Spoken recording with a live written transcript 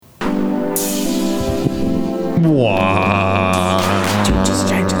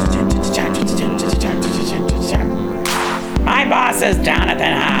My boss is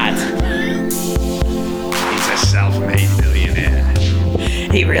Jonathan Hart. He's a self-made millionaire.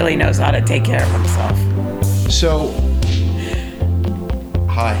 He really knows how to take care of himself. So,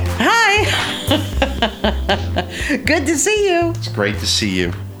 hi. Hi. Good to see you. It's great to see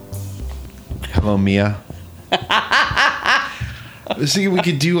you. Hello, Mia. I was thinking we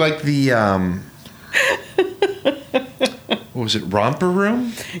could do like the, what was it, Romper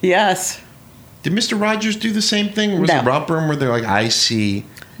Room? Yes. Did Mr. Rogers do the same thing? Was No. it Romper Room where they're like, I see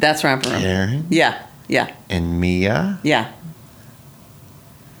That's Romper Room. Karen Yeah. Yeah. and Mia Yeah.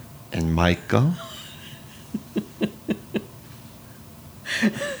 and Michael?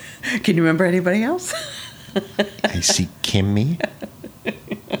 Can you remember anybody else? I see Kimmy.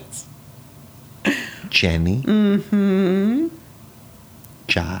 Jenny. Mm-hmm.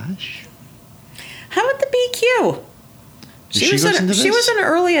 Josh. How about the BQ? Did she listen to this? She was an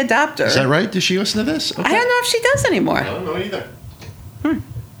early adopter. Is that right? Does she listen to this? Okay. I don't know if she does anymore. I don't know either.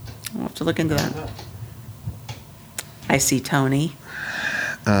 I'll have to look into that. I see Tony.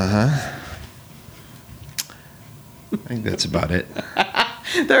 Uh-huh. I think that's about it.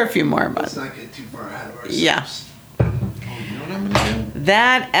 There are a few more, Let's but not get too far ahead of ourselves. yeah. Oh, you know what I'm going to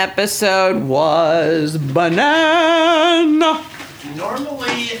That episode was banana. do?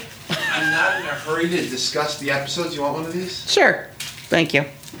 Normally, I'm not in a hurry to discuss the episodes. You want one of these? Sure. Thank you.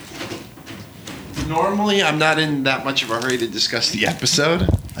 Normally, I'm not in that much of a hurry to discuss the episode.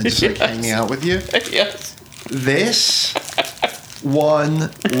 I just like Yes. hanging out with you. Yes. This one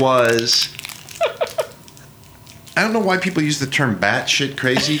was... I don't know why people use the term batshit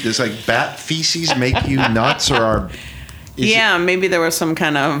crazy. Does like bat feces make you nuts or are... Yeah, maybe there was some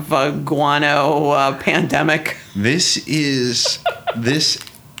kind of guano pandemic. This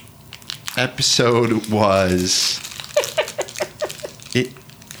episode was it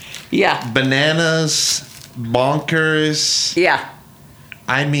Yeah. bananas, bonkers. Yeah.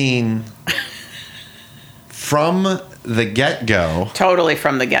 I mean, from the get-go, Totally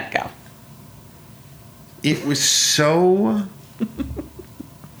from the get-go. it was so...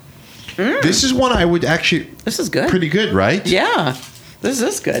 This is one I would actually... This is good. Pretty good, right? Yeah. This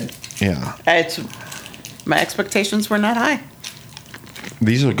is good. Yeah. My expectations were not high.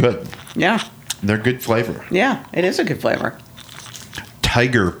 These are good. Yeah. They're good flavor. Yeah. It is a good flavor.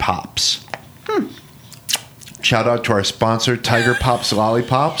 Tiger Pops. Shout out to our sponsor, Tiger Pops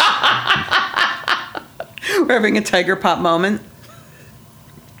Lollipops. We're having a Tiger Pop moment.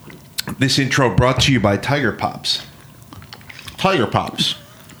 This intro brought to you by Tiger Pops. Tiger Pops.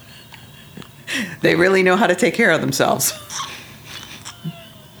 They really know how to take care of themselves.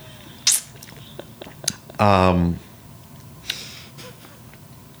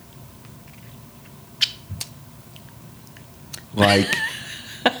 Like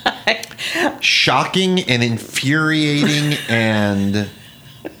shocking and infuriating and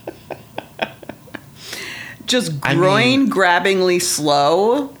Just I groin-grabbingly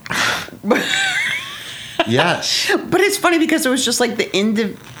slow. yes. But it's funny because it was just like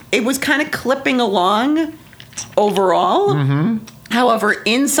it was kind of clipping along overall. Mm-hmm. However,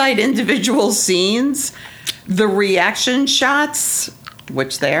 inside individual scenes, the reaction shots,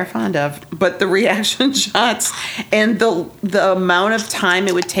 which they are fond of, but the reaction shots and the amount of time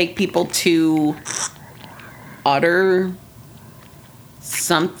it would take people to utter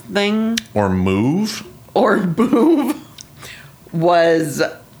something Or move. or move was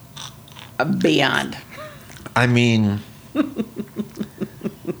beyond. I mean,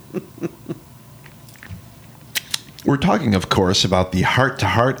 we're talking, of course, about the Heart to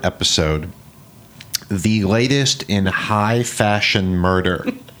Heart episode, the latest in high fashion murder.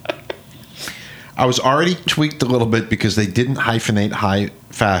 I was already tweaked a little bit because they didn't hyphenate high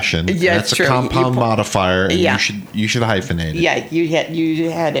fashion. Yeah, that's it's a true. compound modifier, and Yeah. you should hyphenate it. Yeah, you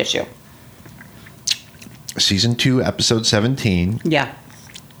had issue. Season 2, episode 17. Yeah.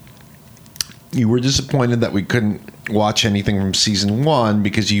 You were disappointed that we couldn't watch anything from season 1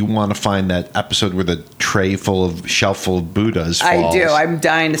 because you want to find that episode where the shelf full of Buddhas falls. I do. I'm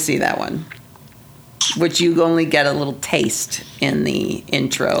dying to see that one. Which you only get a little taste in the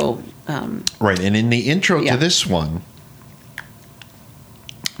intro. Right, and in the intro Yeah. to this one,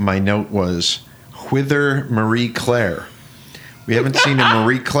 my note was, whither Marie Claire? We haven't seen a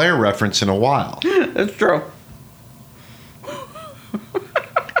Marie Claire reference in a while. That's true.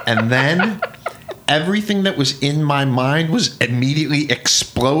 And then everything that was in my mind was immediately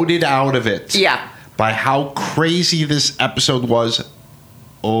exploded out of it. Yeah. By how crazy this episode was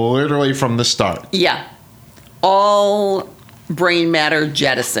literally from the start. Yeah. All brain matter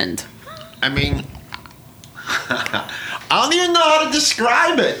jettisoned. I mean, I don't even know how to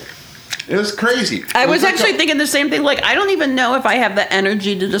describe it. It was crazy. I was actually thinking the same thing. Like, I don't even know if I have the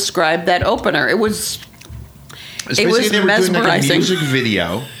energy to describe that opener. It was They were mesmerizing. doing like a music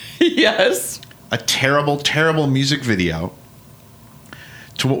video. Yes. A terrible, terrible music video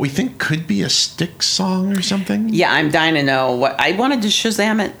to what we think could be a Styx song or something. Yeah, I'm dying to know what I wanted to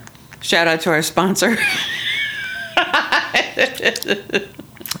Shazam it. Shout out to our sponsor.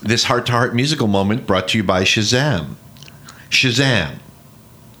 This heart-to-heart musical moment brought to you by Shazam. Shazam.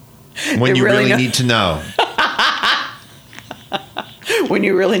 When you really need to know. When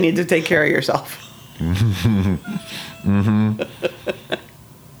you really need to take care of yourself. Mm-hmm.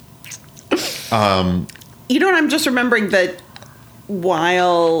 You know what? I'm just remembering that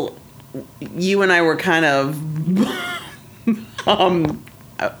while you and I were kind of,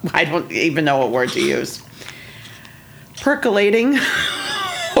 I don't even know what word to use, percolating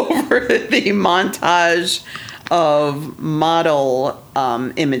over the montage of model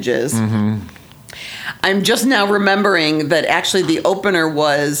images. Mm-hmm. I'm just now remembering that actually the opener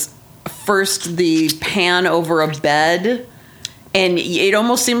was first the pan over a bed, and it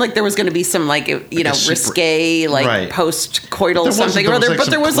almost seemed like there was going to be some risque post-coital something or other, but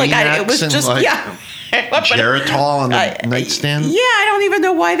there was it was just Geritol on the nightstand. Yeah, I don't even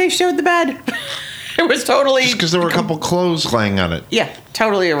know why they showed the bed. It was totally just because there were a couple clothes laying on it. Yeah,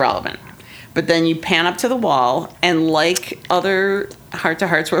 totally irrelevant. But then you pan up to the wall, and like other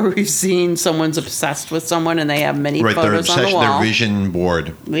heart-to-hearts where we've seen someone's obsessed with someone and they have many photos on the wall. Their vision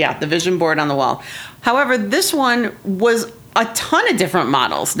board. Yeah, the vision board on the wall. However, this one was a ton of different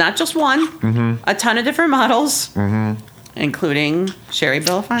models, not just one. Mm-hmm. A ton of different models, including Sherry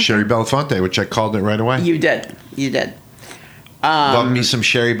Belafonte. Sherry Belafonte, which I called it right away. You did. Love me some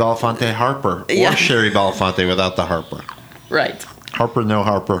Sherry Belafonte Harper. Or Sherry Belafonte without the Harper. Right. Harper, no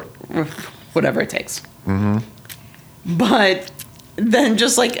Harper. Whatever it takes. Mm-hmm. But then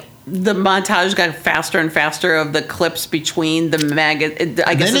just like the montage got faster and faster of the clips between the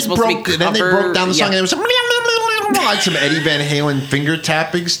I guess it's supposed to be cover. Then they broke down the song and it was like some Eddie Van Halen finger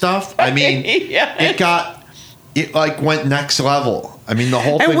tapping stuff. I mean, it went next level. I mean, the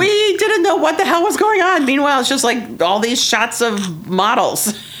whole thing. And we didn't know what the hell was going on. Meanwhile, it's just like all these shots of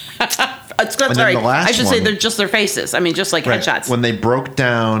models. Sorry, I should say they're just their faces. I mean, just like headshots. When they broke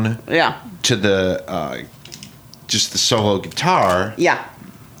down to the just the solo guitar. Yeah.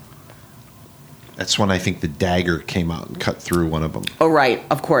 That's when I think the dagger came out and cut through one of them. Oh, right.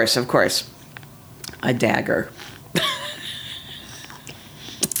 Of course. A dagger.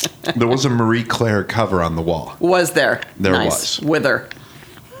 There was a Marie Claire cover on the wall. Was there? There nice. was. Wither.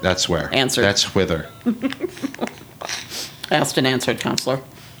 That's where. Answered. That's whither. Asked and answered, counselor.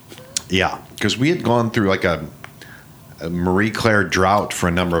 Yeah, because we had gone through like a Marie Claire drought for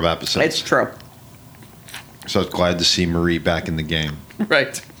a number of episodes. It's true. So I was glad to see Marie back in the game.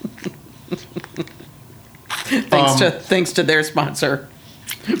 Right. Thanks to their sponsor,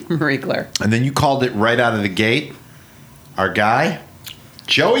 Marie Claire. And then you called it right out of the gate. Our guy,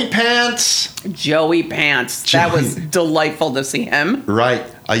 Joey Pants. That was delightful to see him. Right.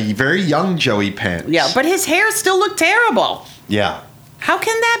 A very young Joey Pants. Yeah, but his hair still looked terrible. Yeah. How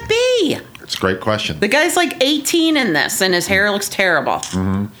can that be? It's a great question. The guy's like 18 in this, and his hair looks terrible.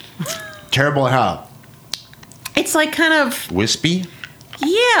 Mm-hmm. Terrible how? It's like kind of... wispy?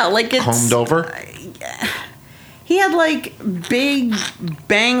 Yeah, like it's... combed over? He had like big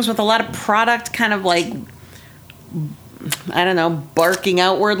bangs with a lot of product kind of like... I don't know, barking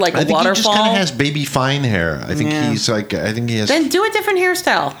outward like a waterfall. I think he just kind of has baby fine hair. I think he's like... I think he has... Then do a different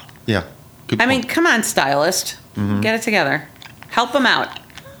hairstyle. Yeah. Good point. I mean, come on, stylist. Mm-hmm. Get it together. Help him out.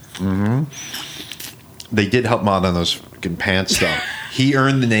 Mm-hmm. They did help him out on those fucking pants, though. He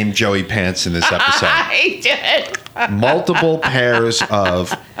earned the name Joey Pants in this episode. He did. Multiple pairs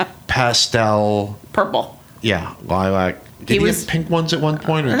of pastel... purple. Yeah, lilac. Did he have pink ones at one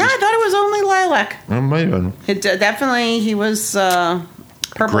point? I thought it was only lilac. It might have been. Definitely, he was...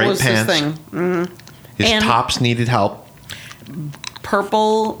 purple Great was pants. his thing. Mm-hmm. His tops needed help.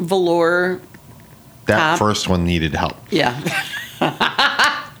 Purple velour That top. first one needed help. Yeah.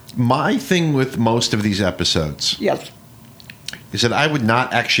 My thing with most of these episodes is that I would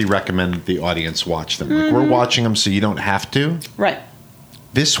not actually recommend that the audience watch them. Like, we're watching them so you don't have to. Right.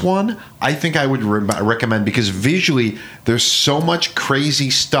 This one, I think I would recommend because visually there's so much crazy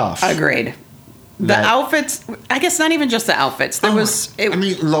stuff. Agreed. The outfits, I guess not even just the outfits. There was... I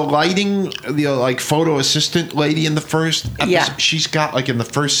mean, the lighting, the like photo assistant lady in the first episode, Yeah. she's got, like in the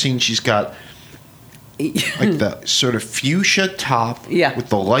first scene, she's got like the sort of fuchsia top with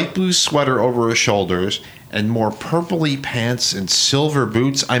the light blue sweater over her shoulders and more purpley pants and silver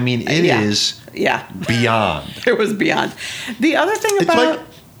boots. I mean, it is beyond. It was beyond. The other thing about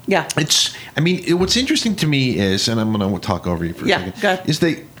what's interesting to me is, and I'm going to talk over you for a second, go ahead. is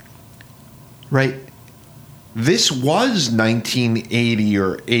this was 1980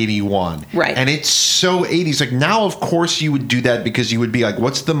 or 81. Right. And it's so 80s. Like now, of course, you would do that because you would be like,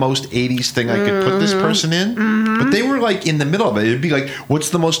 what's the most 80s thing I could put this person in? Mm-hmm. But they were like in the middle of it. It'd be like, what's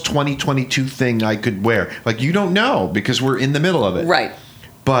the most 2022 thing I could wear? Like, you don't know because we're in the middle of it. Right.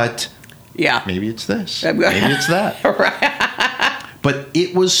 But maybe it's this. Maybe it's that. Right. But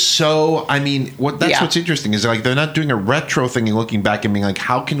it was so, I mean, what's interesting is like they're not doing a retro thing and looking back and being like,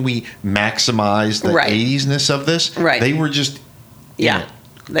 how can we maximize the 80s-ness of this? Right. They were just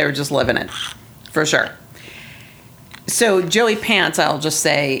they were just living it, for sure. So Joey Pants, I'll just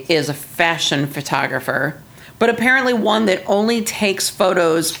say, is a fashion photographer, but apparently one that only takes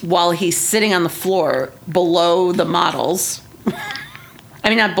photos while he's sitting on the floor below the models. I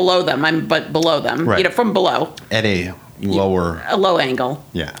mean, not below them, but below them, right. From below. At a low angle.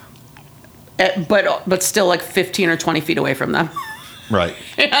 Yeah. But still like 15 or 20 feet away from them. Right.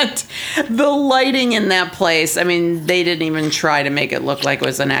 And the lighting in that place, I mean, they didn't even try to make it look like it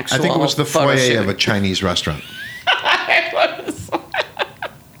was an actual I think it was the foyer shoot. of a Chinese restaurant. I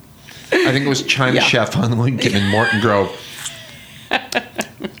think it was China Chef on Lincoln in Morton Grove.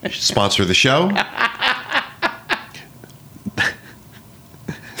 Sponsor the show.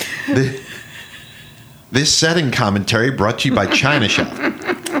 This setting commentary brought to you by China Chef.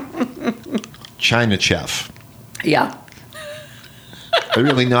 China Chef. Yeah. They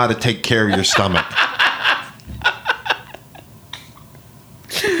really know how to take care of your stomach.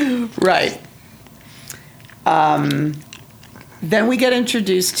 Right. Then we get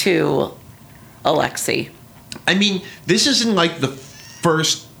introduced to Alexei. I mean, this isn't like the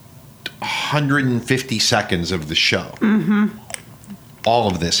first 150 seconds of the show. Mm-hmm. All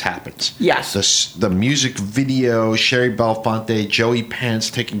of this happens. Yes. The music video, Sherry Belfonte, Joey Pants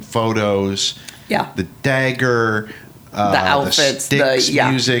taking photos. Yeah. The dagger. The outfits. The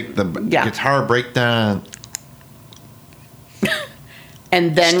Styx music. The guitar breakdown.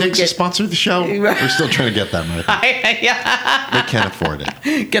 And then Styx is sponsored the show. We're still trying to get that money. They can't afford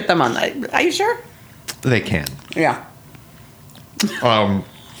it. Get them on that. Are you sure? They can. Yeah.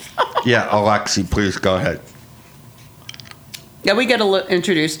 Alexei, please go ahead. Yeah, we get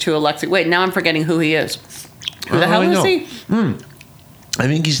introduced to Alexei. Wait, now I'm forgetting who he is. Who the hell is he? I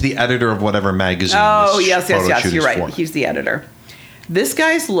think he's the editor of whatever magazine. Oh, yes. You're right. He's the editor. This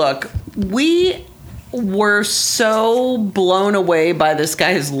guy's look, we were so blown away by this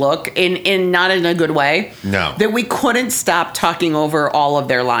guy's look, in not in a good way. No. That we couldn't stop talking over all of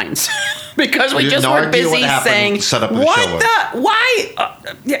their lines. Because we just were busy saying, why?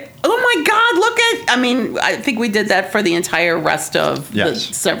 Oh my God, look at, I mean, I think we did that for the entire rest of the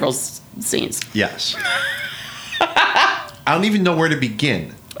several scenes. Yes. I don't even know where to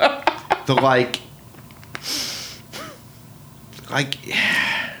begin. I feel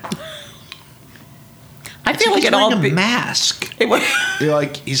like it all a mask.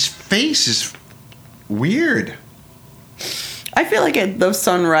 Like his face is weird. I feel like the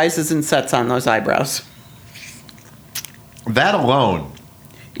sun rises and sets on those eyebrows. That alone,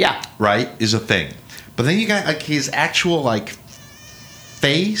 right, is a thing. But then you got like his actual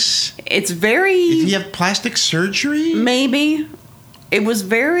face. It's very. Did he have plastic surgery? Maybe. It was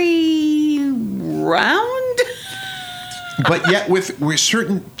very round. But yet with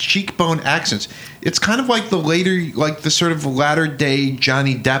certain cheekbone accents. It's kind of like the sort of latter day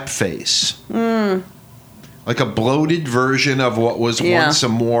Johnny Depp face. Like a bloated version of what was once a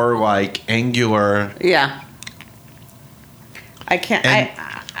more angular. Yeah. I can't.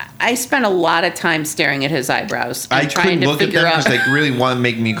 I spent a lot of time staring at his eyebrows. I couldn't look at them because they really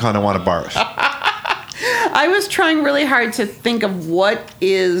make me kind of want to barf. I was trying really hard to think of what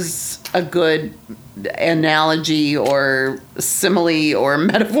is a good analogy or simile or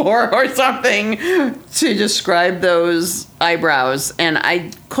metaphor or something to describe those eyebrows, and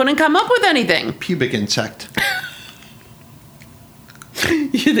I couldn't come up with anything. Pubic insect.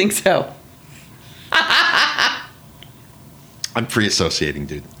 You think so? I'm free associating,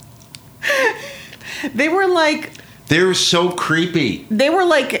 dude. They were they were so creepy. They were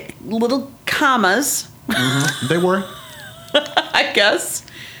like little commas. Mm-hmm. They were. I guess.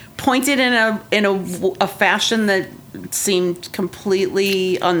 Pointed in a fashion that seemed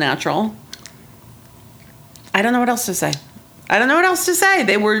completely unnatural. I don't know what else to say.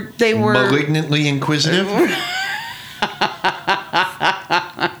 They were malignantly inquisitive.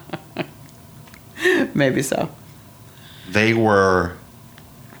 Maybe so. They were.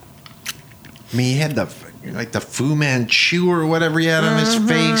 I mean, he had the like the Fu Manchu or whatever he had on his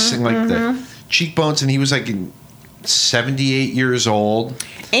face, and like the cheekbones, and he was like 78 years old,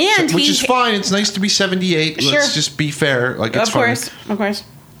 and which is fine. It's nice to be 78. Sure. Let's just be fair. Like, it's fine. Of course.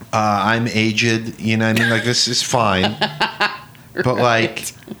 I'm aged. You know what I mean? Like, this is fine. But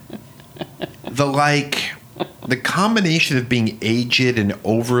like the combination of being aged and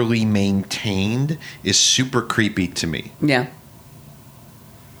overly maintained is super creepy to me. Yeah.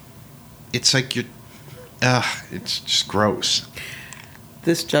 It's like it's just gross.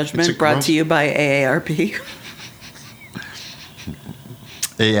 This judgment brought to you by AARP.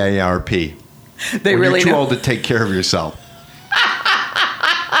 AARP. They when really you're too know. old to take care of yourself.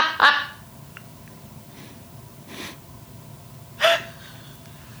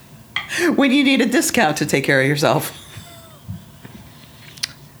 When you need a discount to take care of yourself.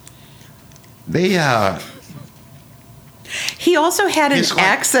 He also had an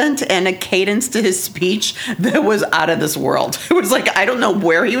accent and a cadence to his speech that was out of this world. It was like, I don't know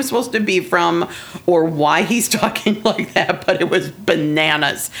where he was supposed to be from or why he's talking like that, but it was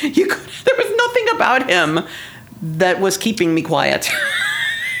bananas. There was nothing about him that was keeping me quiet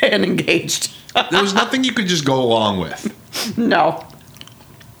and engaged. There was nothing you could just go along with. No.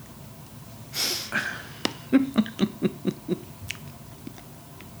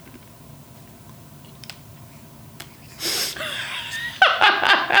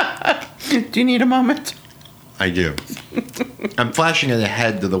 Do you need a moment? I do. I'm flashing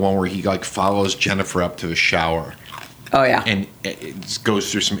ahead to the one where he like follows Jennifer up to the shower. Oh, yeah. And it just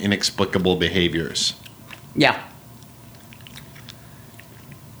goes through some inexplicable behaviors. Yeah.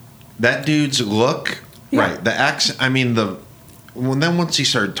 That dude's look, Yeah. right? The accent. I mean, then once he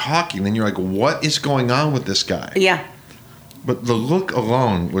started talking, then you're like, what is going on with this guy? Yeah. But the look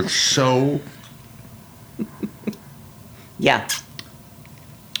alone was so. Yeah.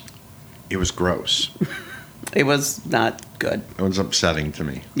 It was gross. It was not good. It was upsetting to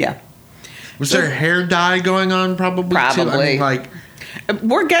me. Yeah. Was there hair dye going on? Probably. Too? Probably. I mean, like.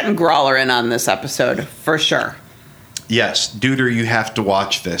 We're getting Grawler in on this episode for sure. Yes, Duder, you have to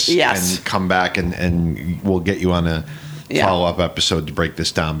watch this. Yes. And come back and we'll get you on a follow-up episode to break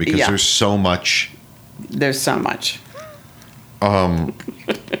this down because there's so much. There's so much.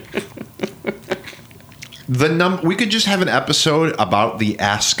 We could just have an episode about the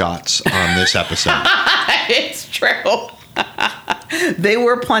ascots on this episode. It's true. They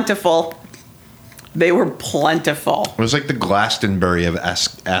were plentiful. It was like the Glastonbury of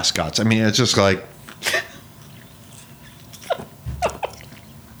ascots. I mean, it's just like.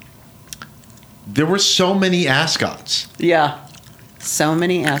 There were so many ascots. Yeah. So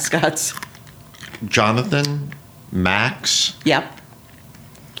many ascots. Jonathan, Max. Yep.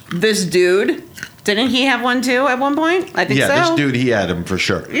 This dude, didn't he have one too at one point? I think so. Yeah, this dude, he had him for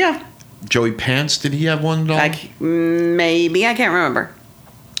sure. Yeah. Joey Pants, did he have one at all? Maybe. I can't remember.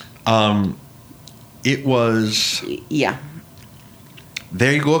 It was... Yeah.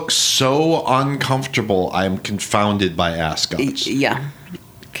 They look so uncomfortable. I am confounded by ascots. Yeah.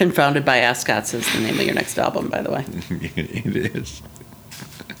 Confounded by Ascots is the name of your next album, by the way. It is.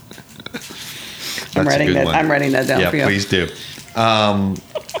 I'm writing that down for you. Yeah, please do. I'm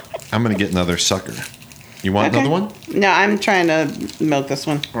going to get another sucker. You want another one? No, I'm trying to milk this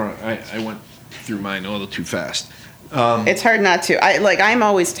one. All right, I went through mine a little too fast. It's hard not to. I'm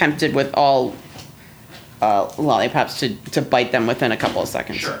always tempted with all lollipops to bite them within a couple of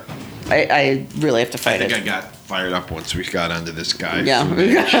seconds. Sure. I really have to fight I think it. I got fired up once we got onto this guy. Yeah.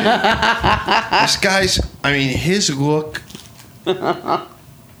 This guy's, I mean, his look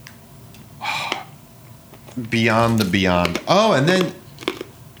beyond the beyond. Oh, and then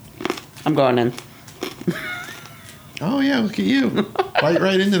I'm going in. oh yeah, look at you. Bite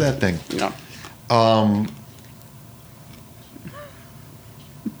right into that thing. No.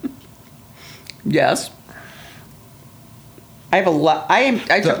 Yes. I have a lot.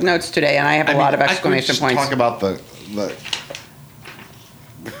 I took notes today, and I have a lot of exclamation points. Talk about the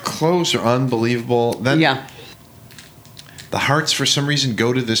clothes are unbelievable. Then the hearts for some reason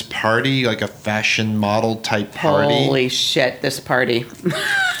go to this party, like a fashion model type party. Holy shit! This party.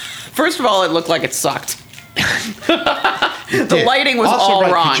 First of all, it looked like it sucked. The lighting was also, all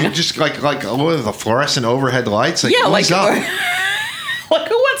right, wrong. Could you just what are the fluorescent overhead lights? Like, yeah, like ease up. like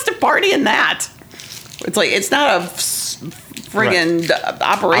who wants to party in that? It's like it's not a friggin'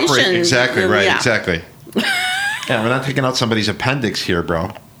 operation. Exactly, right, Yeah. exactly. Yeah, we're not taking out somebody's appendix here,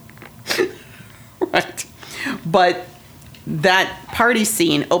 bro. Right. But that party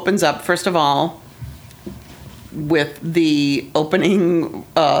scene opens up, first of all, with the opening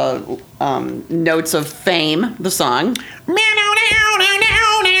notes of Fame, the song.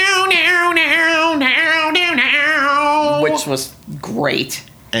 which was great.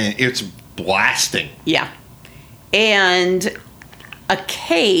 And it's blasting. Yeah. And a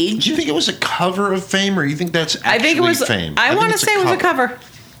cage. Do you think it was a cover of Fame, or you think that's actually I think it was Fame? I want to say it was a cover.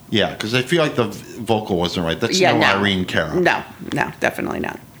 Yeah, because I feel like the vocal wasn't right. That's Yeah, no no. Irene Cara. No, definitely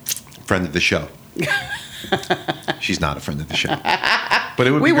not. Friend of the show. She's not a friend of the show. But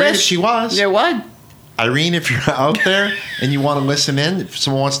it would We be great if wish. she was. There would. Irene, if you're out there and you want to listen in, if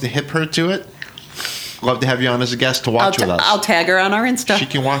someone wants to hip her to it, love to have you on as a guest to watch with us. I'll tag her on our Insta. She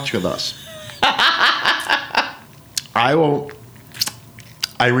can watch with us. I will.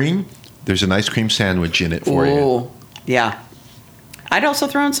 Irene, there's an ice cream sandwich in it for you. Ooh, yeah. I'd also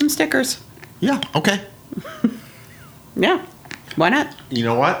throw in some stickers. Yeah, okay. Yeah. Why not? You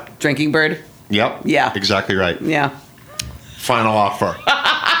know what? Drinking Bird. Yep. Yeah. Exactly right. Yeah. Final offer.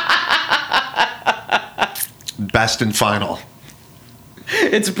 Best and final.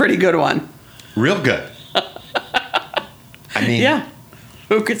 It's a pretty good one. Real good. I mean, Yeah.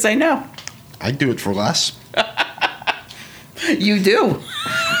 Who could say no? I'd do it for less. You do.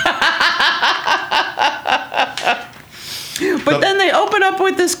 But then they open up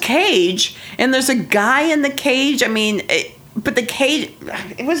with this cage, and there's a guy in the cage. I mean, but the cage,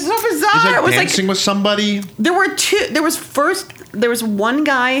 it was so bizarre. Is it dancing with somebody? There were two. There was one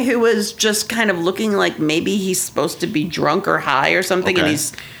guy who was just kind of looking like maybe he's supposed to be drunk or high or something, and Okay.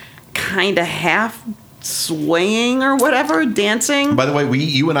 he's kind of half swaying or whatever, dancing. By the way,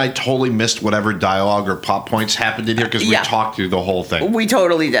 you and I totally missed whatever dialogue or plot points happened in here because we Yeah. talked through the whole thing. We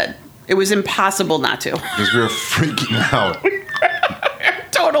totally did. It was impossible not to. Because we were freaking out.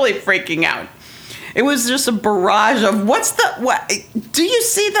 Totally freaking out. It was just a barrage of what? Do you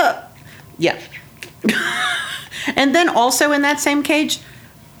see the? Yeah. And then also in that same cage,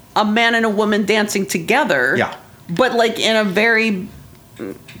 a man and a woman dancing together. Yeah. But like in a very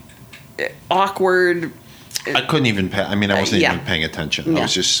awkward. I couldn't even pay. I mean, I wasn't Yeah. even paying attention. I Yeah.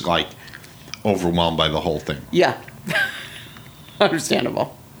 was just like overwhelmed by the whole thing. Yeah.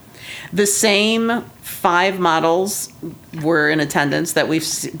 Understandable. The same 5 models were in attendance that we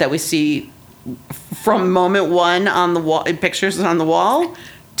see from moment 1 on the wall, pictures on the wall,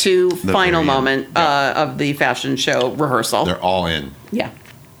 to The final very end. moment Yeah. of the fashion show rehearsal. They're all in. Yeah.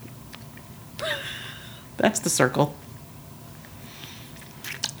 That's the circle.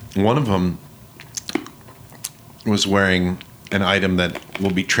 One of them was wearing an item that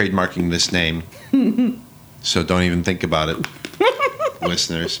will be trademarking this name. So don't even think about it.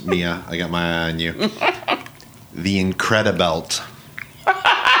 Listeners, Mia, I got my eye on you. The Incredibelt.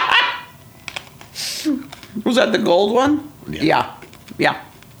 Was that the gold one? Yeah. Yeah.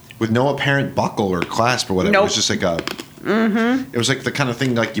 With no apparent buckle or clasp or whatever. It Nope. was just like a. Mm-hmm. It was like the kind of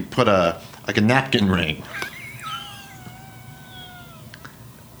thing like you put a napkin ring.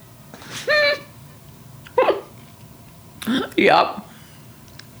 Yep.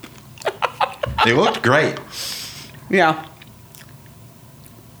 They looked great. Yeah.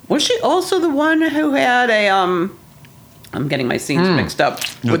 Was she also the one who had a I'm getting my scenes mixed up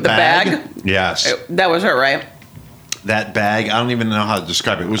with the bag? Yes. That was her, right? That bag, I don't even know how to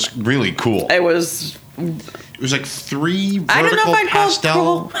describe it. It was really cool. It was. It was like 3 I don't know vertical if I'd call it pastel.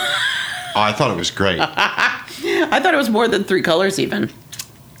 cool. Oh, I thought it was great. I thought it was more than 3 colors, even.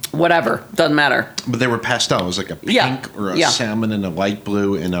 Whatever, doesn't matter. But they were pastel. It was like a pink Yeah, or a yeah. salmon and a light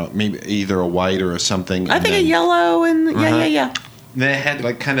blue and maybe either a white or a something. I and think a then yellow and yeah. They had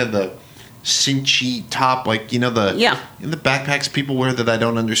like kind of the cinchy top, like the the backpacks people wear that I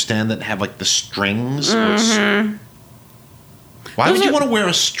don't understand that have like the strings. Why Those would you are- want to wear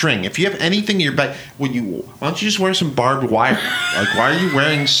a string? If you have anything in your back, why don't you just wear some barbed wire? Like, why are you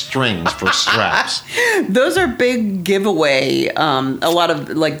wearing strings for straps? Those are big giveaway. A lot of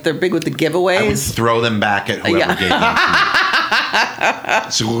they're big with the I would giveaways. throw them back at whoever Yeah. gave them to me.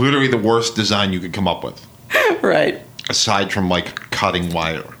 It's literally the worst design you could come up with, Right. aside from like cutting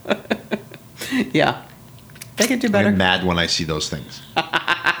wire. Yeah. They could do I'm better. mad when I see those things.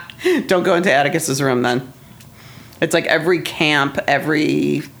 Don't go into Atticus's room then. It's like every camp,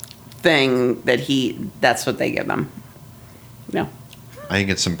 every thing that's what they give them. No. I think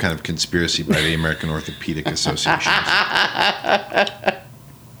it's some kind of conspiracy by the American Orthopedic Association.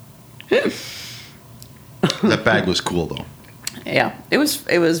 That bag was cool though. Yeah. It was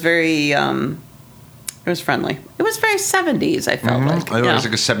very it was friendly. It was very 70s, I felt like. I thought Yeah. it was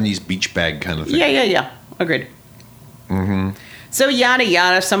like a 70s beach bag kind of thing. Yeah. Agreed. Mm-hmm. So yada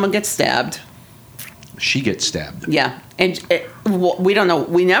yada, someone gets stabbed. She gets stabbed. Yeah. And we don't know.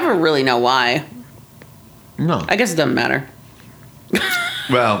 We never really know why. No. I guess it doesn't matter.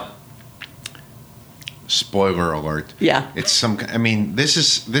 Well, Spoiler alert. Yeah. It's some. I mean, this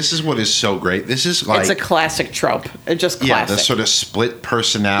is what is so great. This is like It's a classic trope. It's just classic. yeah, the sort of split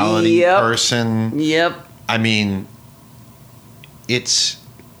personality person. Yep. I mean, it's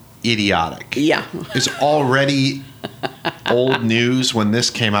idiotic. Yeah. It's already old news when this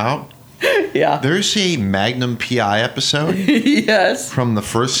came out. Yeah. There's a Magnum PI episode Yes. from the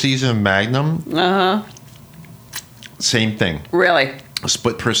first season of Magnum. Uh-huh. Same thing. Really? A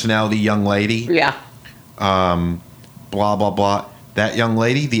split personality young lady. Yeah. Blah, blah, blah. That young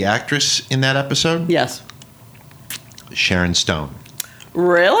lady, the actress in that episode, Yes. Sharon Stone.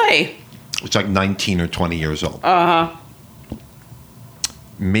 Really? It's like 19 or 20 years old. Uh-huh.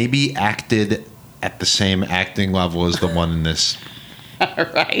 Maybe acted at the same acting level as the one in this.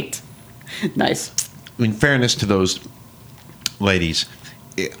 Right. Nice. In fairness to those ladies,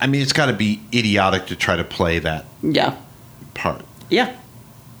 I mean, it's got to be idiotic to try to play that Yeah. part. Yeah.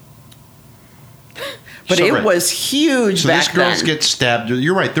 But So, it right. was huge So back this girl then. gets stabbed.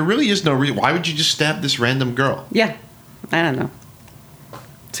 You're right. There really is no reason. Why would you just stab this random girl? Yeah. I don't know.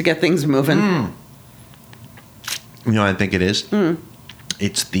 To get things moving. You know what I think it is?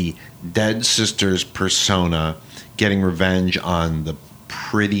 It's the dead sister's persona getting revenge on the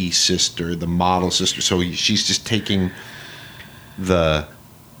pretty sister, the model sister. So she's just taking the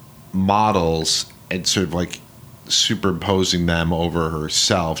models and sort of like superimposing them over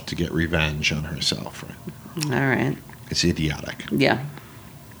herself to get revenge on herself. Right? All right. It's idiotic. Yeah.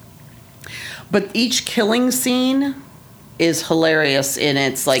 But each killing scene is hilarious in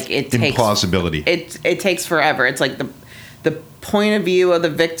its like it takes Implausibility. it takes forever. It's like the point of view of the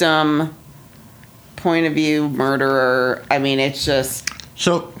victim, point of view murderer. I mean, it's just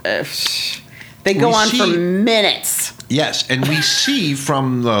So they go We on for see- minutes. yes, and we see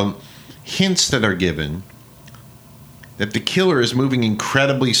from the hints that are given that the killer is moving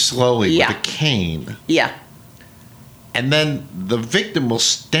incredibly slowly Yeah. with a cane. Yeah. And then the victim will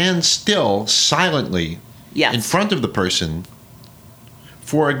stand still silently Yes. in front of the person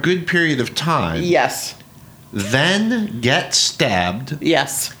for a good period of time, Yes. then get stabbed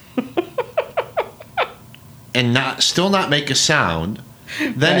Yes. and still not make a sound,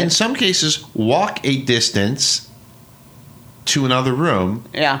 then in Right. some cases walk a distance to another room,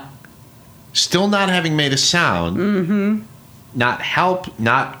 Yeah. still not having made a sound, not help,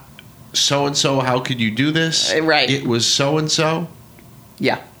 not so and so, how could you do this? Right. It was so and so.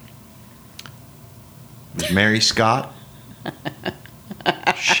 Yeah. It was Mary Scott.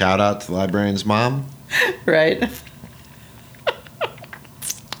 Shout out to the librarian's mom. Right.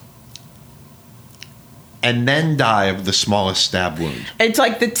 And then die of the smallest stab wound. It's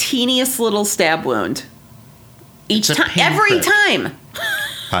like the teeniest little stab wound. Each It's a time, every pinprick. time.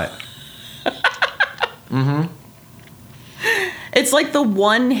 Right. It's like the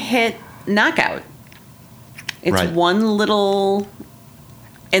one hit knockout. It's Right. one little,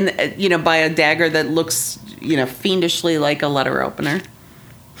 and by a dagger that looks, fiendishly like a letter opener.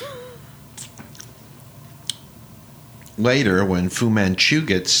 Later, when Fu Manchu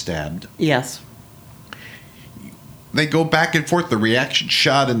gets stabbed, Yes. they go back and forth. The reaction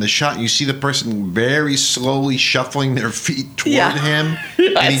shot and the shot, you see the person very slowly shuffling their feet toward Yeah. him,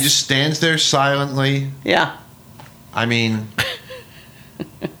 Yes. and he just stands there silently. Yeah. I mean,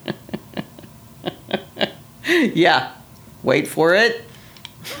 Yeah. Wait for it.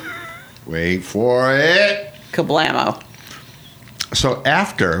 wait for it. Kablamo. So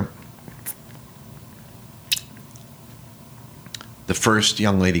after the first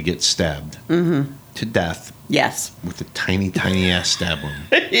young lady gets stabbed to death Yes. with a tiny, tiny ass stab wound,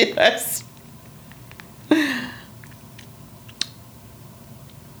 Yes.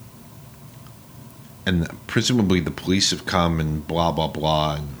 and presumably the police have come and blah blah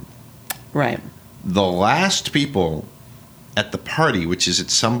blah, and Right. the last people at the party, which is at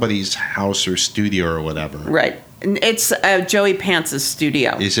somebody's house or studio or whatever, Right. And it's Joey Pants'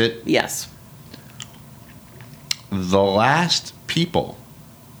 studio. is it? Yes. The last people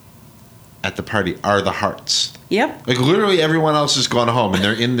at the party are the Hearts. Yep. Like literally everyone else has gone home and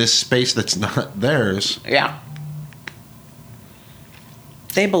they're in this space that's not theirs. Yeah.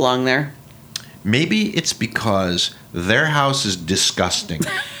 They belong there. Maybe it's because their house is disgusting.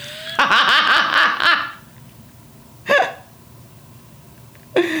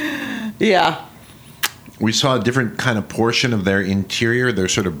 Yeah. We saw a different kind of portion of their interior, their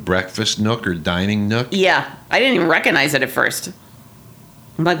sort of breakfast nook or dining nook. Yeah. I didn't even recognize it at first.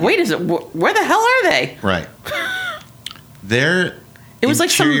 I'm like, wait, where the hell are they? Right. Their It was like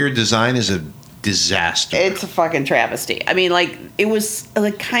interior design is a disaster. It's a fucking travesty. I mean, like, it was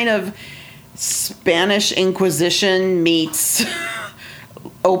like kind of Spanish Inquisition meets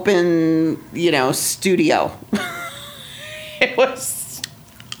open, studio. It was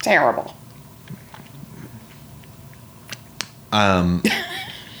terrible.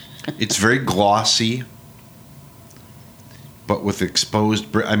 It's very glossy, but with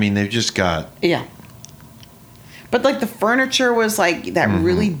exposed. They've just got. Yeah. But like the furniture was like that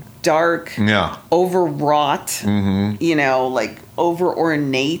really dark, overwrought, like over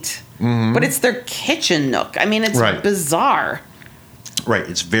ornate. But it's their kitchen nook. It's bizarre. Right.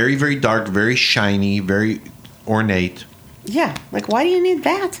 It's very, very dark, very shiny, very ornate. Yeah. Like, why do you need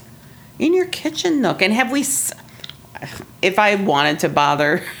that in your kitchen nook? And if I wanted to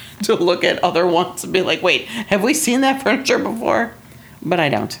bother to look at other ones and be like, wait, have we seen that furniture before? But I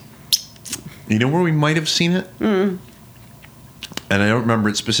don't. You know where we might have seen it? And I don't remember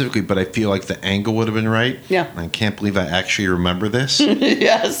it specifically, but I feel like the angle would have been right. Yeah. I can't believe I actually remember this.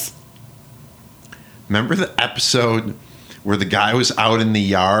 Yes. Remember the episode where the guy was out in the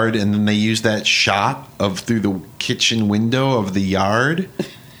yard and then they used that shot of through the kitchen window of the yard?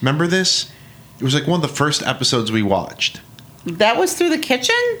 Remember this? It was like one of the first episodes we watched. That was through the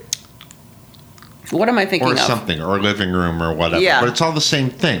kitchen? What am I thinking of? Or something, or living room or whatever. Yeah. But it's all the same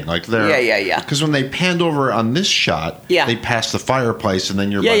thing. Like Yeah. Because when they panned over on this shot, they passed the fireplace and then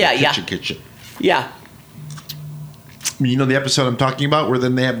you're by the kitchen. Yeah. You know the episode I'm talking about where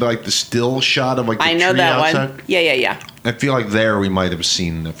then they have like the still shot of like the I know tree that outside? one. Yeah. I feel like there we might have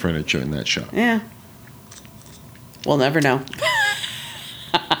seen the furniture in that shot. Yeah. We'll never know.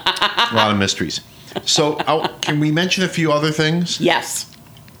 A lot of mysteries. So can we mention a few other things? Yes.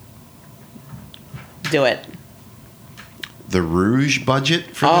 Do it. The Rouge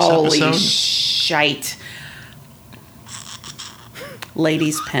budget for this episode? Holy shite.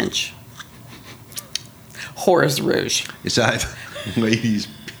 Ladies Pinch. Horse Rouge. Is that Ladies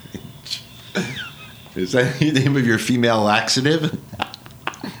Pinch? Is that the name of your female laxative?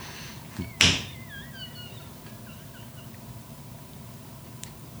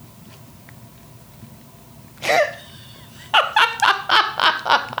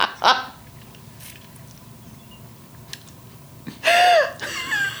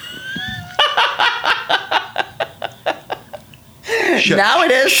 Now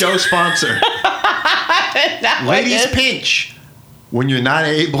it is. Show sponsor. Ladies Pinch. When you're not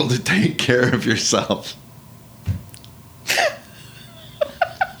able to take care of yourself.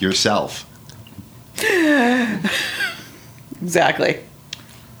 Yourself. Exactly.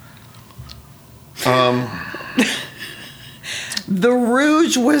 The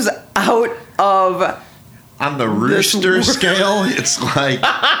Rouge was out of... On the Rooster scale, it's like...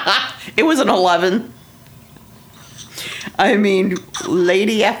 It was an 11.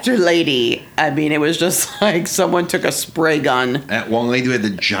 Lady after lady. It was just like someone took a spray gun. That one lady had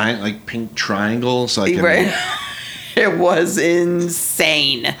the giant, like, pink triangles. Right. It was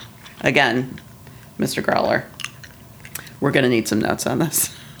insane. Again, Mr. Growler, we're going to need some notes on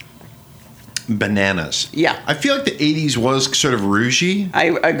this. Bananas. Yeah. I feel like the 80s was sort of rougey. I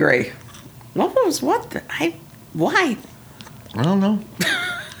agree. Why? I don't know.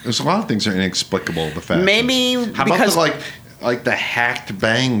 There's a lot of things that are inexplicable. The fact. Maybe how about like the hacked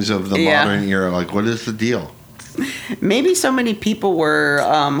bangs of the modern era? Like, what is the deal? Maybe so many people were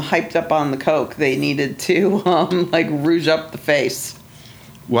hyped up on the coke, they needed to rouge up the face.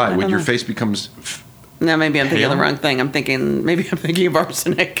 Why? When your face becomes no, maybe I'm thinking of the wrong thing. Maybe I'm thinking of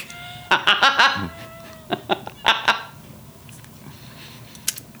arsenic. I've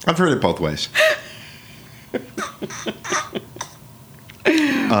heard it both ways.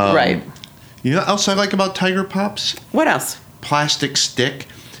 Right. You know what else I like about Tiger Pops? What else? Plastic stick.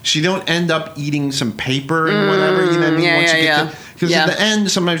 So you don't end up eating some paper and whatever. You know what I mean? Yeah. Because at the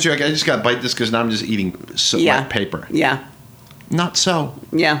end, sometimes you're like, I just got to bite this because now I'm just eating wet paper. Yeah. Not so.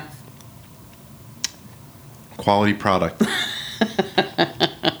 Yeah. Quality product.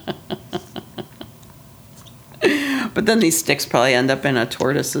 But then these sticks probably end up in a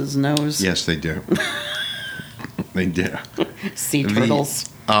tortoise's nose. Yes, they do. They do. Sea turtles.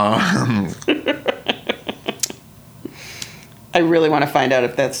 I really want to find out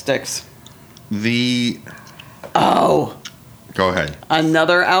if that sticks. Go ahead.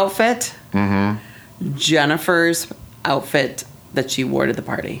 Another outfit. Mm-hmm. Jennifer's outfit that she wore to the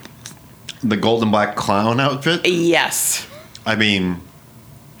party. The gold and black clown outfit? Yes.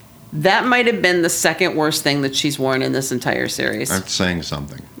 That might have been the second worst thing that she's worn in this entire series. That's saying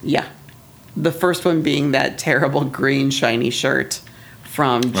something. Yeah. The first one being that terrible green shiny shirt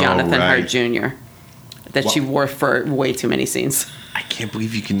from Jonathan Hart Jr. that she wore for way too many scenes. I can't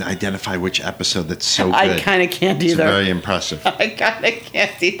believe you can identify which episode. That's so good. I kind of can't either. It's very impressive. I kind of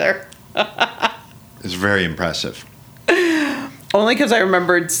can't either. It's very impressive. Only because I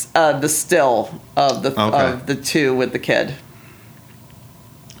remembered the still of the Okay. of the two with the kid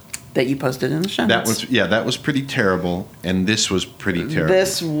that you posted in the show That notes. that was pretty terrible, and this was pretty terrible.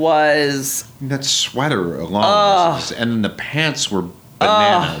 This was That sweater alone, and then the pants were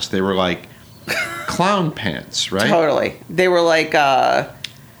bananas. They were like clown pants, right? totally. They were like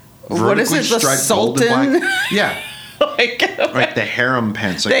what is Vertically it? The striped gold and Sultan. black. Yeah, Like, right. The harem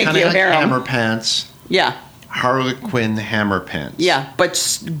pants, like Thank kind you, of like harem. hammer pants, yeah, Harlequin hammer pants. yeah,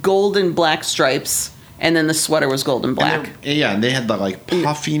 but gold and black stripes, and then the sweater was gold and black. And they had the like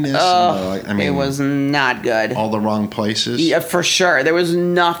puffiness. And the, like, I mean, It was not good. all the wrong places. Yeah, for sure. There was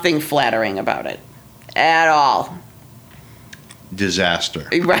nothing flattering about it at all. Disaster.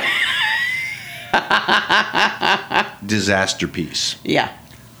 Right. Disaster piece. Yeah.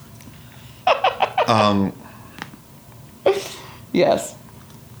 Yes.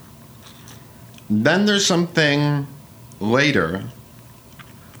 Then there's something later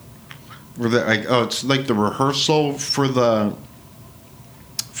where they're like, oh, it's like the rehearsal for the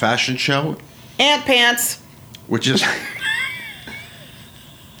fashion show, Ant pants. which is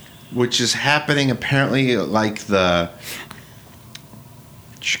which is happening apparently like the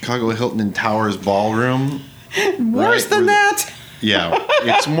Chicago Hilton and Towers ballroom. Worse Right, than where- that. Yeah,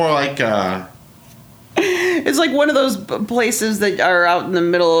 it's more like It's like one of those places that are out in the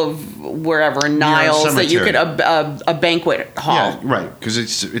middle of wherever, Niles, that you cemetery. could a banquet hall. yeah, right, because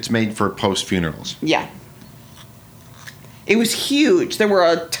it's made for post funerals. Yeah. It was huge. There were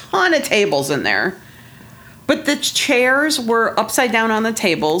a ton of tables in there. But the chairs were upside down on the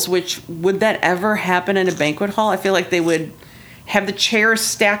tables, which would that ever happen in a banquet hall? I feel like they would have the chairs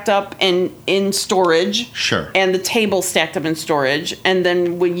stacked up and in storage. Sure. And the table stacked up in storage. And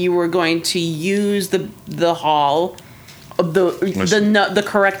then when you were going to use the hall, the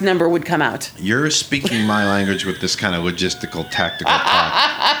correct number would come out. You're speaking my language with this kind of logistical, tactical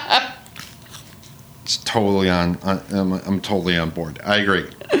talk. It's totally I'm totally on board. I agree.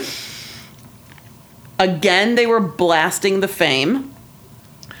 Again, they were blasting the Fame.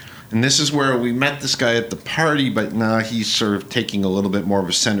 And this is where we met this guy at the party, but now he's sort of taking a little bit more of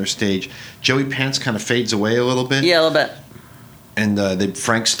a center stage. Joey Pants kind of fades away a little bit. Yeah, a little bit. And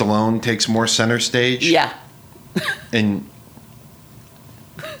Frank Stallone takes more center stage. Yeah. And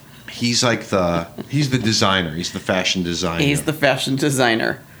he's like he's the designer. He's the fashion designer. He's the fashion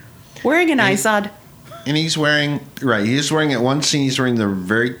designer. Wearing an Izod. And he's wearing at one scene, he's wearing the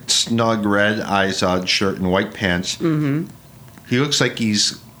very snug red Izod shirt and white pants. Mm-hmm. He looks like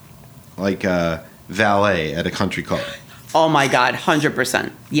he's like a valet at a country club. Oh my God,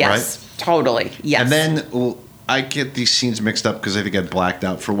 100%. Yes, Right? totally. Yes. And then I get these scenes mixed up because I think I blacked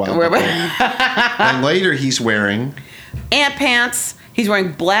out for a while. And later he's wearing ant pants. He's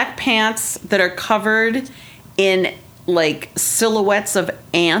wearing black pants that are covered in like silhouettes of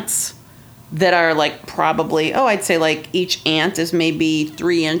ants that are like probably, I'd say like each ant is maybe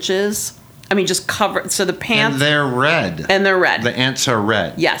 3 inches. I mean, just covered. So the pants. and they're red. And they're red. The ants are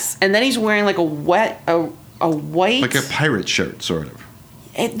red. Yes. And then he's wearing like a white. Like a pirate shirt, sort of.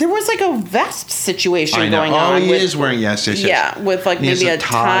 There was like a vest situation I know. going Oh, on. he is wearing, yes. Yeah, with like He has maybe a a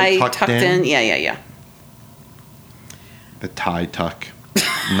tie tie tucked tucked in. in. Yeah. The tie tuck.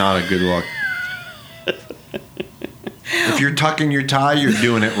 Not a good look. If you're tucking your tie, you're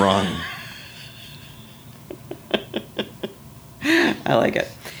doing it wrong. I like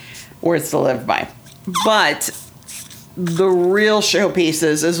it. Words to live by. But the real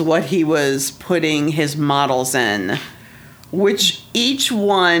showpieces is what he was putting his models in, which each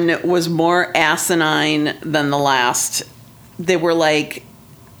one was more asinine than the last. They were like,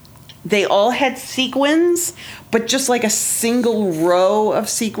 they all had sequins, but just like a single row of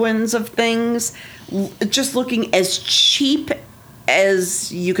sequins of things, just looking as cheap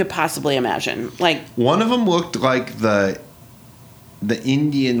as you could possibly imagine. Like, One of them looked like the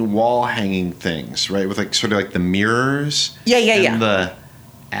Indian wall hanging things, right? With like sort of like the mirrors. Yeah. And the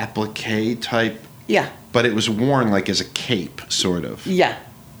applique type. yeah, But it was worn like as a cape, sort of. yeah.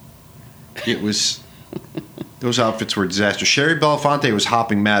 It was. Those outfits were a disaster. Sherry Belafonte was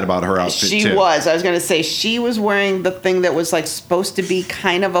hopping mad about her outfit She too. was. I was going to say she was wearing the thing that was like supposed to be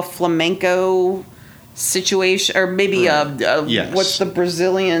kind of a flamenco situation, or maybe Yes. what's the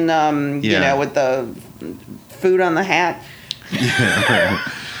Brazilian, with the food on the hat.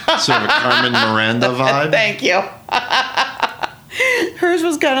 Sort of a Carmen Miranda vibe. Thank you. Hers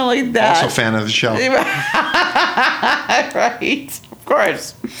was kind of like that. Also a fan of the show. Right, of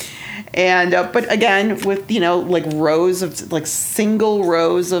course. And but again, with like rows of like single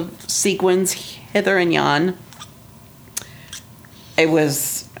rows of sequins hither and yon. It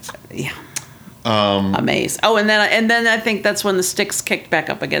was, yeah. Amaze. Oh, and then I think that's when the sticks kicked back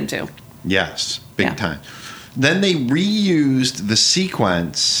up again too. Yes, big Yeah. time. Then they reused the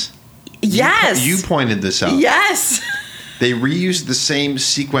sequence. Yes. You pointed this out. Yes. They reused the same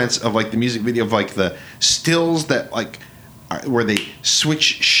sequence of like the music video of like the stills that like where they switch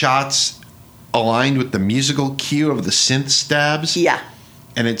shots aligned with the musical cue of the synth stabs. Yeah.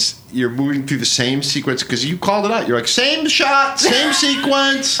 And you're moving through the same sequence because you called it out. You're like, same shot, same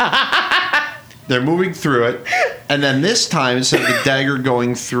sequence. They're moving through it. And then this time, instead of the dagger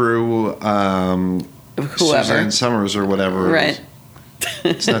going through Whoever. Suzanne Summers or whatever. Right.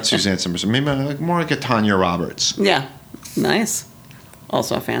 It's not Suzanne Summers. Maybe more like a Tanya Roberts. Yeah. Nice.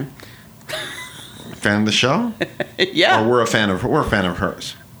 Also a fan. Fan of the show? Yeah. Or we're a fan of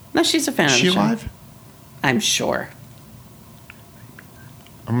hers. No, she's a fan Is of she the show. alive? I'm sure.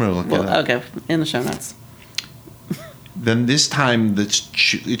 I'm going to look it up. Okay, in the show notes. Then this time, it's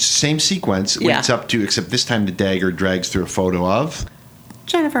the same sequence. Yeah. Leads up to, except this time the dagger drags through a photo of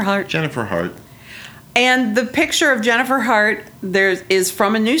Jennifer Hart. Jennifer Hart. And the picture of Jennifer Hart is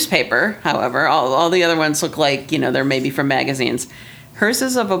from a newspaper. However, all the other ones look like they're maybe from magazines. Hers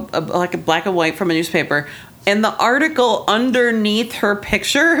is of like a black and white from a newspaper. And the article underneath her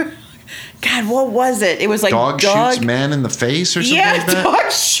picture, God, what was it? It was like Dog shoots man in the face or something like that?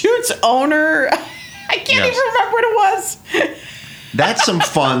 dog shoots owner. I can't even remember what it was. That's some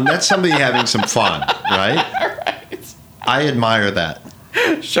fun. That's somebody having some fun, right? Right. I admire that.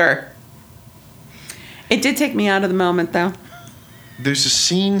 Sure. It did take me out of the moment, though. There's a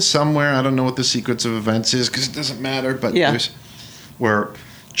scene somewhere, I don't know what the sequence of events is because it doesn't matter, but there's where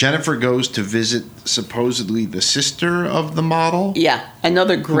Jennifer goes to visit supposedly the sister of the model. Yeah,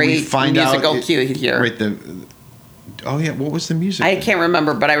 another great musical cue here. Right, what was the music? I can't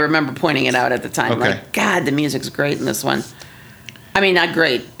remember, but I remember pointing it out at the time. Okay. Like, God, the music's great in this one. I mean, not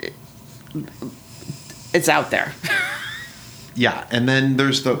great. It's out there. Yeah, and then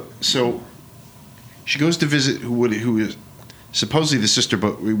there's she goes to visit who is supposedly the sister,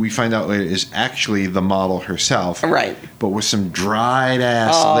 but we find out later is actually the model herself. Right. But with some dried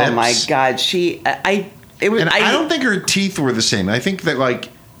ass lips. Oh my God, I don't think her teeth were the same. I think that like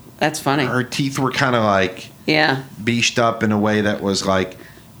that's funny. her teeth were kind of like beached up in a way that was like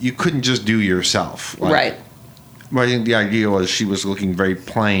you couldn't just do yourself. Like, right. Well, I think the idea was she was looking very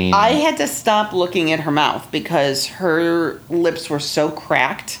plain. I had to stop looking at her mouth because her lips were so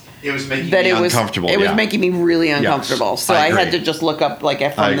cracked. It was making me uncomfortable. It was making me really uncomfortable. Yes, so I had agree. to just look up, like,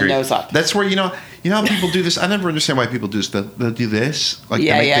 from the nose up. That's where, you know how people do this? I never understand why people do this. They'll do this. Like,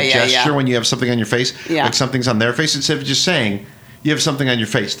 they make the gesture when you have something on your face. Yeah. Like something's on their face. Instead of just saying, you have something on your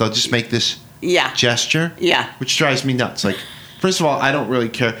face, they'll just make this gesture. Yeah. Which drives me nuts. Like, first of all, I don't really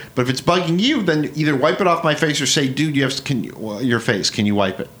care. But if it's bugging you, then either wipe it off my face or say, dude, your face. Can you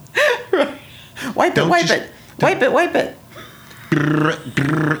wipe it? Wipe it.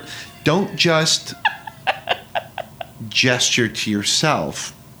 Don't just gesture to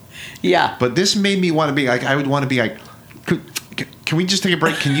yourself. Yeah. But this made me want to be like, I would want to be like, can we just take a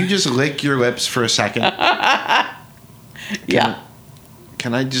break? Can you just lick your lips for a second?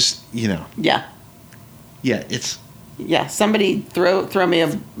 Can I just, Yeah. Yeah, it's... Yeah, somebody throw me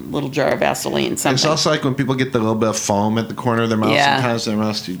a little jar of Vaseline. Something. It's also like when people get the little bit of foam at the corner of their mouth. Yeah. Sometimes their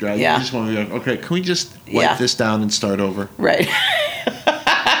mouth's too dry. Yeah. You just want to be like, okay, can we just wipe this down and start over? Right.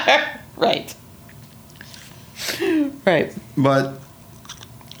 Right. Right. But,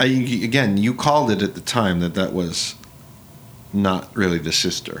 again, you called it at the time that was not really the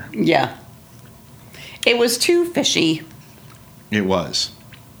sister. Yeah. It was too fishy. It was.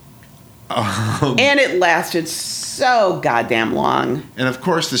 And it lasted so goddamn long. And of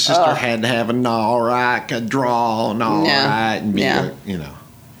course, the sister had to have a drawl, and be,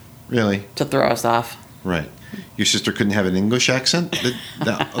 really to throw us off. Right. Your sister couldn't have an English accent.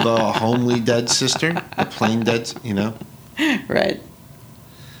 The homely dead sister, the plain dead, Right.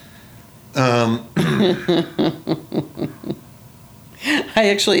 I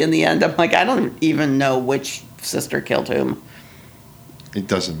actually, in the end, I'm like, I don't even know which sister killed whom. It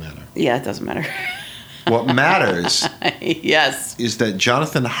doesn't matter. Yeah, it doesn't matter. What matters is that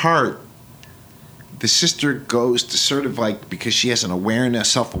Jonathan Hart, the sister goes to sort of like, because she has an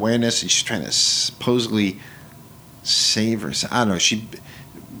self-awareness, and she's trying to supposedly save herself. I don't know. She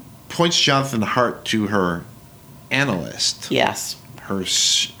points Jonathan Hart to her analyst. Yes. Her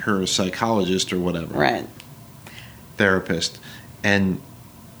psychologist or whatever. Right. Therapist. And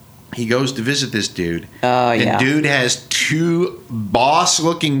he goes to visit this dude. Oh, yeah. And dude has two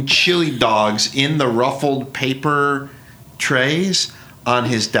boss-looking chili dogs in the ruffled paper trays on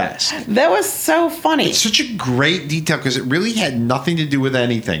his desk. That was so funny. It's such a great detail because it really had nothing to do with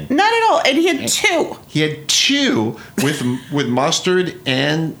anything. Not at Well, and he had two. He had two with mustard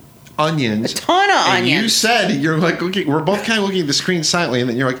and onions. A ton of and onions. You said, you're like, looking, we're both kind of looking at the screen silently, and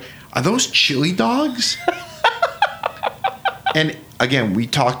then you're like, are those chili dogs? And again, we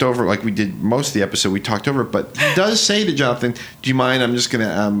talked over, like we did most of the episode, we talked over it, but he does say to Jonathan, do you mind? I'm just going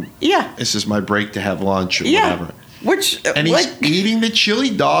to, Yeah. this is my break to have lunch or Yeah. whatever. Which, And he's eating the chili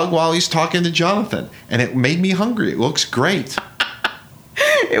dog while he's talking to Jonathan. And it made me hungry. It looks great.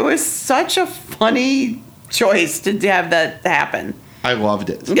 it was such a funny choice to have that happen. I loved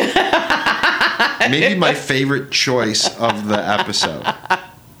it. Maybe my favorite choice of the episode.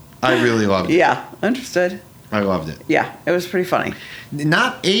 I really loved it. Yeah, understood. I loved it. Yeah, it was pretty funny.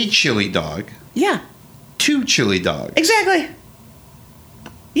 Not a chili dog, Yeah, two chili dogs. exactly.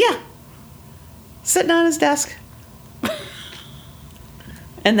 Yeah. Sitting on his desk.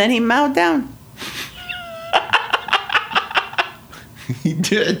 And then he mowed down. He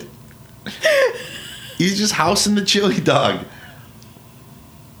did. He's just housing the chili dog.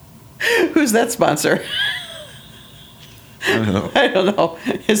 Who's that sponsor? I don't know. I don't know.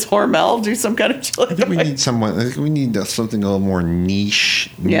 Is Hormel do some kind of chili I think we dog? need someone. I think we need something a little more niche.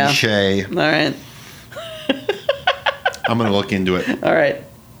 Yeah. Niche. All right. I'm gonna look into it. All right.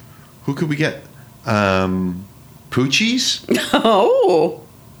 Who could we get? Poochie's? Oh.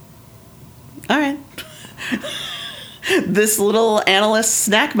 All right. This little analyst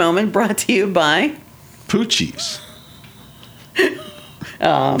snack moment brought to you by Poochie's.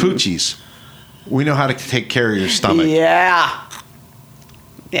 Poochie's. We know how to take care of your stomach. Yeah.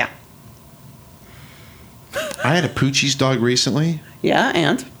 Yeah. I had a Poochie's dog recently, Yeah,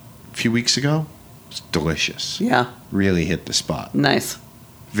 and? a few weeks ago. It's delicious. Yeah. Really hit the spot. Nice.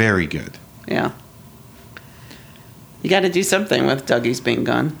 Very good. Yeah. You got to do something with Dougie's being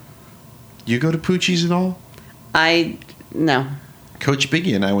gone. You go to Poochie's at all? No. Coach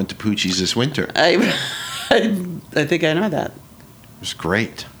Biggie and I went to Poochie's this winter. I think I know that. It was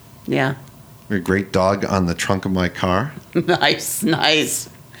great. Yeah. We had a great dog on the trunk of my car. Nice.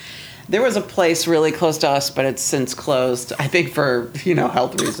 There was a place really close to us, but it's since closed. I think for,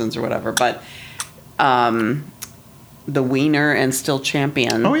 health reasons or whatever. But the Wiener and Still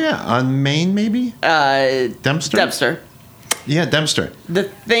Champion. Oh, yeah. On Main, maybe? Dempster? Dempster. Yeah, Dempster. The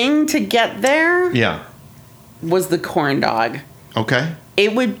thing to get there Yeah. was the corn dog. Okay.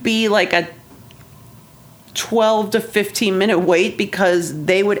 It would be like a 12 to 15 minute wait because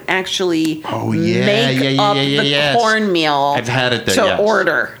they would actually make up the cornmeal I've had it there, to yes.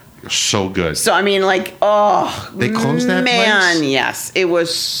 order. So good. So, I mean, like, They closed that man, place? yes. It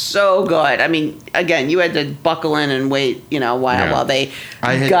was so good. I mean, again, you had to buckle in and wait, while they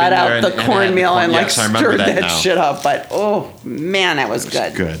I had got been there out and the had cornmeal the and, corn- yes, I remember stirred that now. shit up. But, oh, man, that was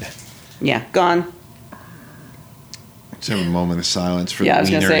good. Good. Yeah, gone. Let's have a moment of silence for Yeah, I the was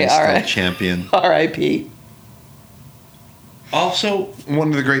gonna Wiener say, and all Still right. Champion. R.I.P. Also, one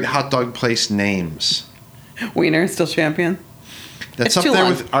of the great hot dog place names. Wiener, Still Champion. That's It's up too there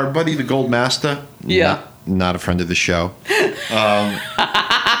long. with our buddy, the Gold Master. Yeah. Not a friend of the show. I'm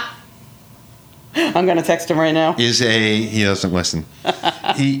going to text him right now. He doesn't listen.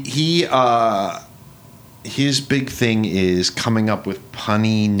 His big thing is coming up with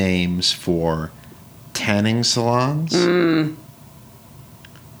punny names for tanning salons.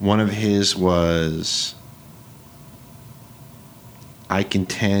 One of his was I can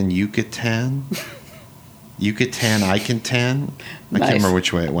tan, you can tan. You can tan, I can tan. I Nice. can't remember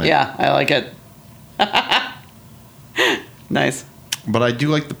which way it went. Yeah, I like it. Nice. But I do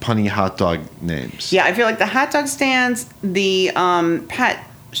like the punny hot dog names. Yeah, I feel like the hot dog stands, the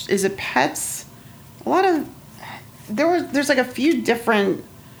is it Pets? A lot of there's like a few different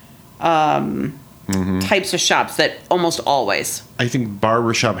types of shops that almost always. I think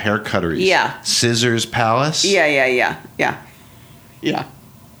barbershop hair cutteries. Yeah. Scissors Palace. Yeah.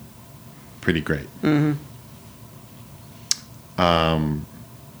 Pretty great.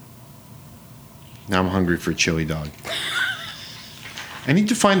 Now I'm hungry for a chili dog. I need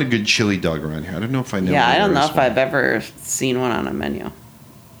to find a good chili dog around here. I don't know if I know. Yeah, I where don't there know is if one. I've ever seen one on a menu.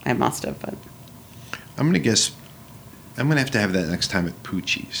 I must have, but I'm gonna guess. I'm gonna have to have that next time at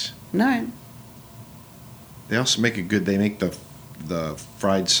Poochie's. no. They also make They make the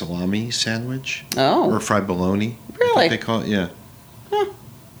fried salami sandwich. Oh. Or fried bologna. I think Really? they call it. Yeah. Huh.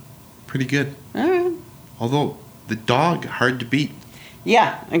 Pretty good. All right. Although the dog hard to beat.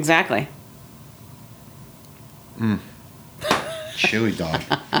 Yeah, exactly. Chili dog.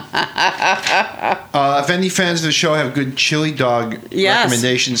 If any fans of the show have good chili dog Yes.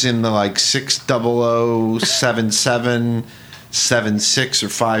 recommendations in the 6007776 or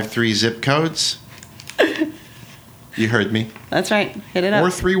 53 zip codes, You heard me. That's right. Hit it up. Or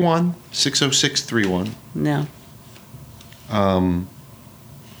 3160631. No. I'll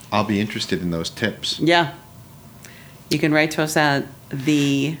be interested in those tips. Yeah. You can write to us at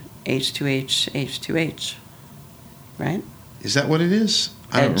the H2H, right? Is that what it is?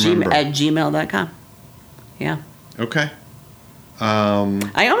 I don't remember. At gmail.com. Yeah. Okay.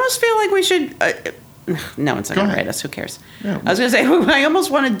 I almost feel like we should... no one's not going to write us. Who cares? Yeah. I was going to say, I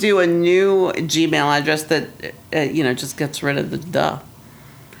almost want to do a new Gmail address that, just gets rid of the duh.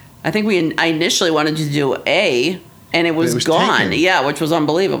 I think I initially wanted to do A, and it was gone. Taken. Yeah, which was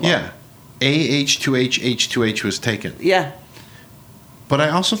unbelievable. Yeah. H2H was taken. Yeah. But I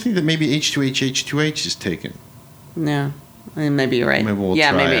also think that maybe H2H is taken. No. Maybe you're right. Maybe we'll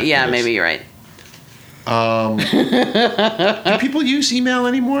yeah, try maybe. Yeah, this. maybe you're right. Do people use email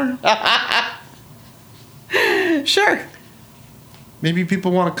anymore? Sure. Maybe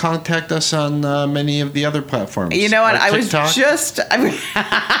people want to contact us on many of the other platforms. You know what? Like I TikTok. was just...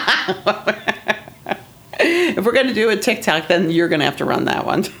 if we're going to do a TikTok, then you're going to have to run that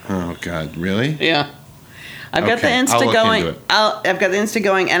one. Oh, God. Really? Yeah. I've got the Okay, I'll Insta look going. into it. I've got the Insta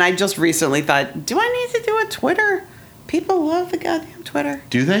going, and I just recently thought, do I need to do a Twitter? People love the goddamn Twitter.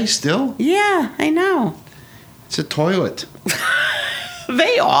 Do they still? Yeah, I know. It's a toilet.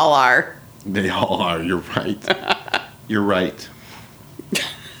 They all are. They all are. You're right. You're right.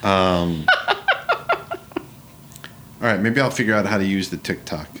 All right. Maybe I'll figure out how to use the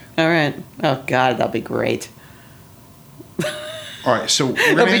TikTok. All right. Oh, God, that'll be great. All right. So we're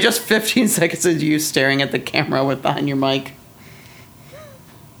It'll gonna be just 15 seconds of you staring at the camera with behind your mic.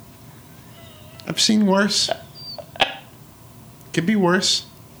 I've seen worse. Could be worse.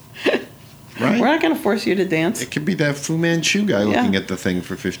 Right? We're not going to force you to dance. It could be that Fu Manchu guy looking at the thing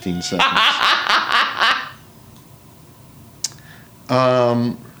for 15 seconds.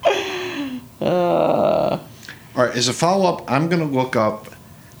 All right, as a follow-up, I'm going to look up,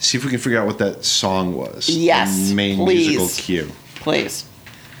 see if we can figure out what that song was. Yes, the main please. musical cue. Please.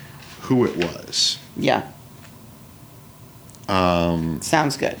 Who it was. Yeah.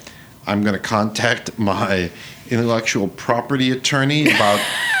 Sounds good. I'm going to contact my intellectual property attorney about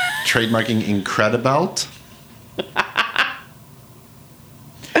trademarking Incredibelt.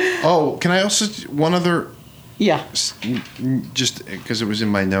 Oh, can I also... One other... Yeah. Just because it was in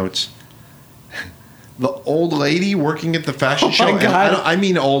my notes. The old lady working at the fashion show. Oh, my God. And I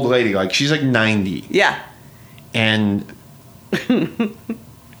mean old lady. Like, she's like 90. Yeah. And...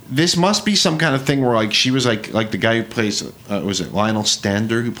 This must be some kind of thing where, like, she was like the guy who plays, was it Lionel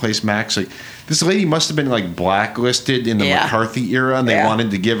Stander who plays Max? Like, this lady must have been like blacklisted in the McCarthy era, and they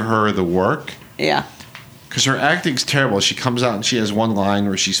wanted to give her the work. Yeah. Because her acting's terrible. She comes out and she has one line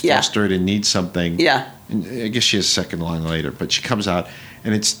where she's flustered and needs something. Yeah. And I guess she has a second line later, but she comes out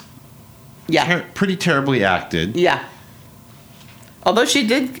and it's Yeah. pretty terribly acted. Yeah. Although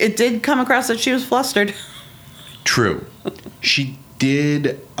it did come across that she was flustered. True. She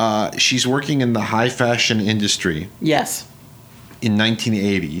did. She's working in the high fashion industry Yes. in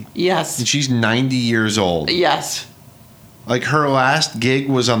 1980. Yes. And she's 90 years old. Yes. Like, her last gig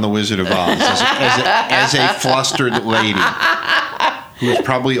was on The Wizard of Oz as a flustered lady who was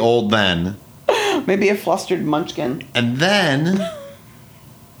probably old then. Maybe a flustered munchkin. And then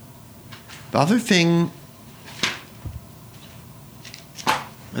the other thing,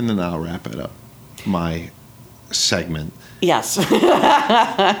 and then I'll wrap it up. My segment. Yes. Go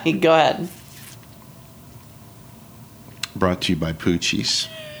ahead. Brought to you by Poochie's.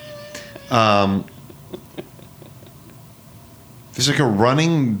 There's like a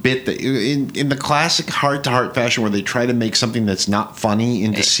running bit that in the classic heart-to-heart fashion where they try to make something that's not funny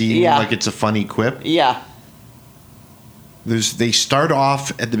into seeming like it's a funny quip. Yeah. They start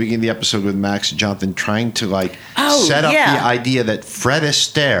off at the beginning of the episode with Max and Jonathan trying to set up the idea that Fred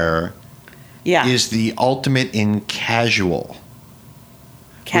Astaire is the ultimate in casual.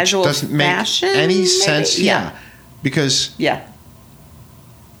 Casual which doesn't fashion? make any maybe? sense. Yeah. Because I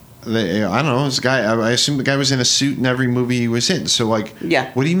don't know, this guy, I assume the guy was in a suit in every movie he was in. So what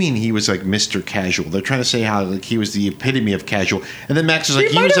do you mean he was like Mr. Casual? They're trying to say how like he was the epitome of casual. And then Max is like,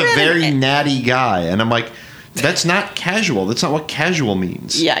 he was a very natty guy. And I'm like, that's not casual. That's not what casual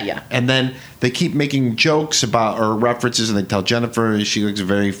means. Yeah. And then they keep making jokes about or references, and they tell Jennifer she looks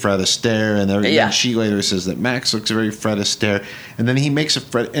very Fred Astaire, and then she later says that Max looks very Fred Astaire, and then he makes a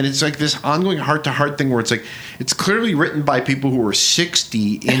Fred, and it's like this ongoing heart-to-heart thing where it's like it's clearly written by people who were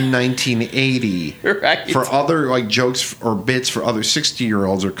 60 in 1980 for other like jokes or bits for other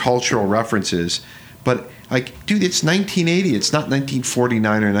 60-year-olds or cultural references, but. Like, dude, it's 1980. It's not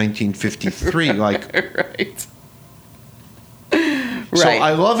 1949 or 1953. Like, right. So Right.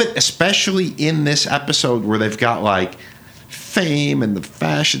 I love it, especially in this episode where they've got like fame and the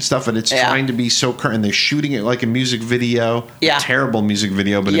fashion stuff, and it's Yeah. trying to be so current. And they're shooting it like a music video, Yeah. a terrible music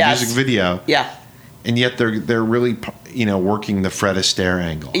video, but Yes. a music video. Yeah. And yet they're really working the Fred Astaire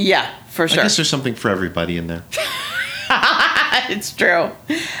angle. Yeah, for I sure. guess there's something for everybody in there. It's true.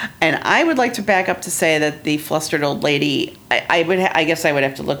 And I would like to back up to say that the flustered old lady, I guess I would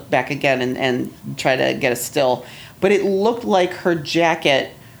have to look back again and try to get a still, but it looked like her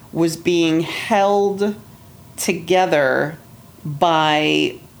jacket was being held together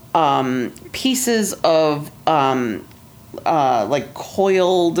by pieces of like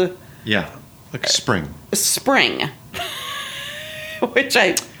coiled Yeah, like spring. spring, which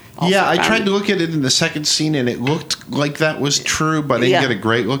I also Yeah, I found- tried to look at it in the second scene, and it looked like that was true, but I didn't Yeah. get a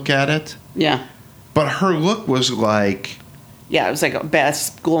great look at it. Yeah, But her look was like yeah, it was like a bad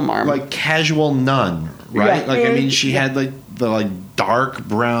school marm. casual nun, right? Yeah. Like, I mean, she Yeah. had like the dark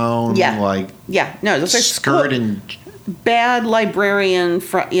brown, Yeah. like Yeah, no, it looks like skirt school- and bad librarian,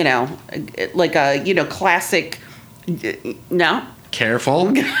 like a classic. No,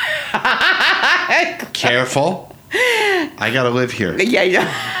 careful, careful. I gotta live here. yeah,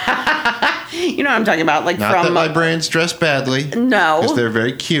 yeah. You know what I'm talking about, like Not from that librarians dress badly. No. because they're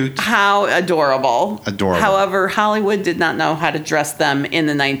very cute. How adorable. Adorable. However, Hollywood did not know how to dress them in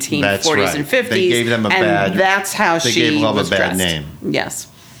the 1940s That's right. and 50s. They gave them a and bad- that's how they she gave love a was bad dressed. name. Yes.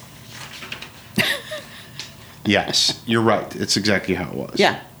 Yes, you're right. It's exactly how it was.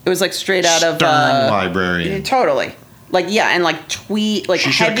 Yeah. It was like straight out of Stern librarian. Totally. Like, yeah, and like tweed, like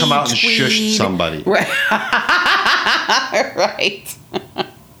She should have heavy come out and tweed. shushed somebody. Right. Right.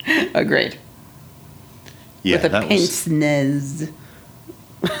 Agreed. Yeah, With a that was. pince nez.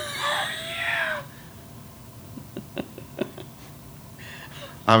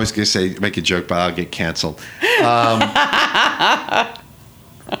 I was gonna say make a joke, but I'll get canceled.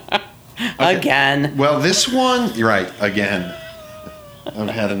 Again. Well, this one, you're right. Again, I've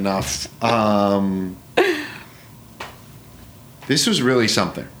had enough. This was really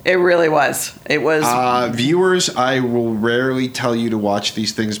something. It really was. It was. Viewers, I will rarely tell you to watch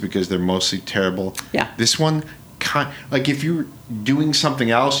these things because they're mostly terrible. Yeah. This one, like if you're doing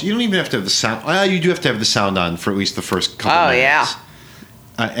something else, you don't even have to have the sound. Well, you do have to have the sound on for at least the first couple Oh, minutes. yeah.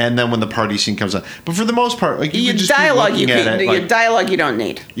 And then when the party scene comes on, but for the most part, like you your could just dialogue, be you looking can, at it, your like, dialogue you don't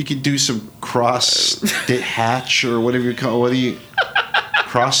need. you could do some cross hatch or whatever you call. What do you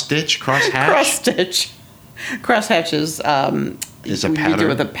cross stitch, cross hatch? Cross stitch. Cross hatches. Is a you do pattern?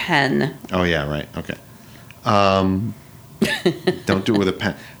 with a pen. Oh yeah, right. Okay. Don't do it with a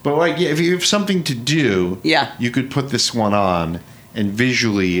pen. But like, yeah, if you have something to do, Yeah. you could put this one on, and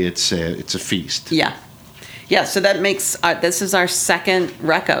visually, it's a feast. Yeah. Yeah, so that makes, this is our second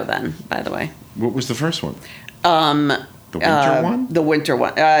reco then, by the way. What was the first one? The winter one? The winter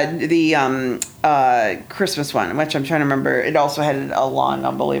one. The Christmas one, which I'm trying to remember. It also had a long,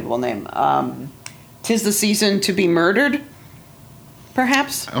 unbelievable name. 'Tis the Season to be Murdered,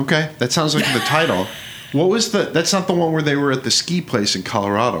 perhaps? Okay, that sounds like the title. What was that's not the one where they were at the ski place in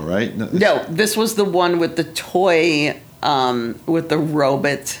Colorado, right? No, this was the one with the toy, with the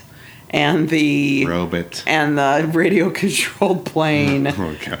robot and the Robot. and the radio controlled plane.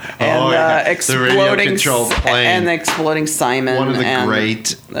 Okay. And yeah. exploding the radio controlled plane. and the exploding Simon. One of the and,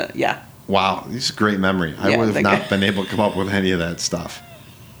 great. yeah. Wow, this is a great memory. I Yeah, would have the not guy- been able to come up with any of that stuff.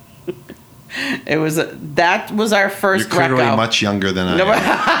 It was that was our first You're clearly reco. much younger than I No,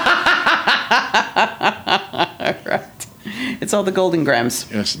 am. right. It's all the Golden Grams.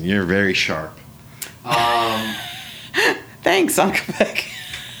 Yes, you're very sharp. Thanks, Uncle Vic.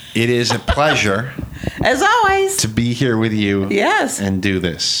 It is a pleasure As always. to be here with you. Yes. And do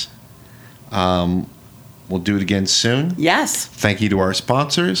this. We'll do it again soon. Yes, Thank you to our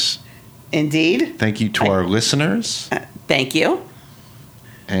sponsors. indeed. Thank you to our listeners. Thank you.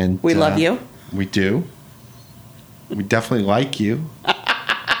 And We love you. We do. We definitely like you.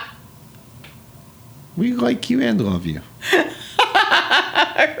 We like you and love you.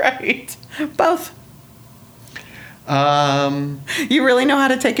 Right. Both. Um, You really know how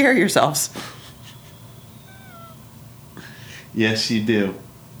to take care of yourselves. yes, you do.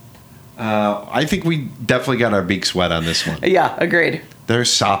 I think we definitely got our beaks wet on this one. Yeah, agreed. They're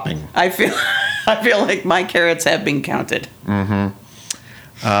sopping. I feel like my carrots have been counted.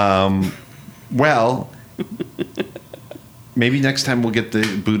 Well, maybe next time we'll get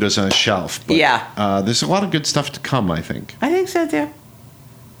the Buddhas on a shelf. But, Yeah. there's a lot of good stuff to come, I think. I think so too.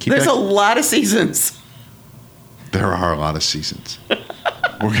 Keep There's that- a lot of seasons. There are a lot of seasons.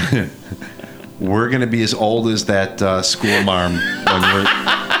 We're gonna be as old as that school marm when we're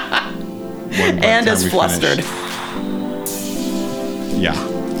by the And time as we flustered. finish. Yeah.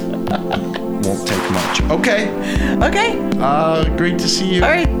 Won't take much. Okay. Okay. Great to see you. All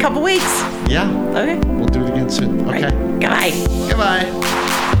right. Couple weeks. Yeah. Okay. We'll do it again soon. Okay. All right. Goodbye. Goodbye.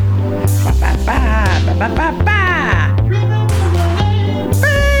 Ba, ba, ba, ba, ba, ba, ba.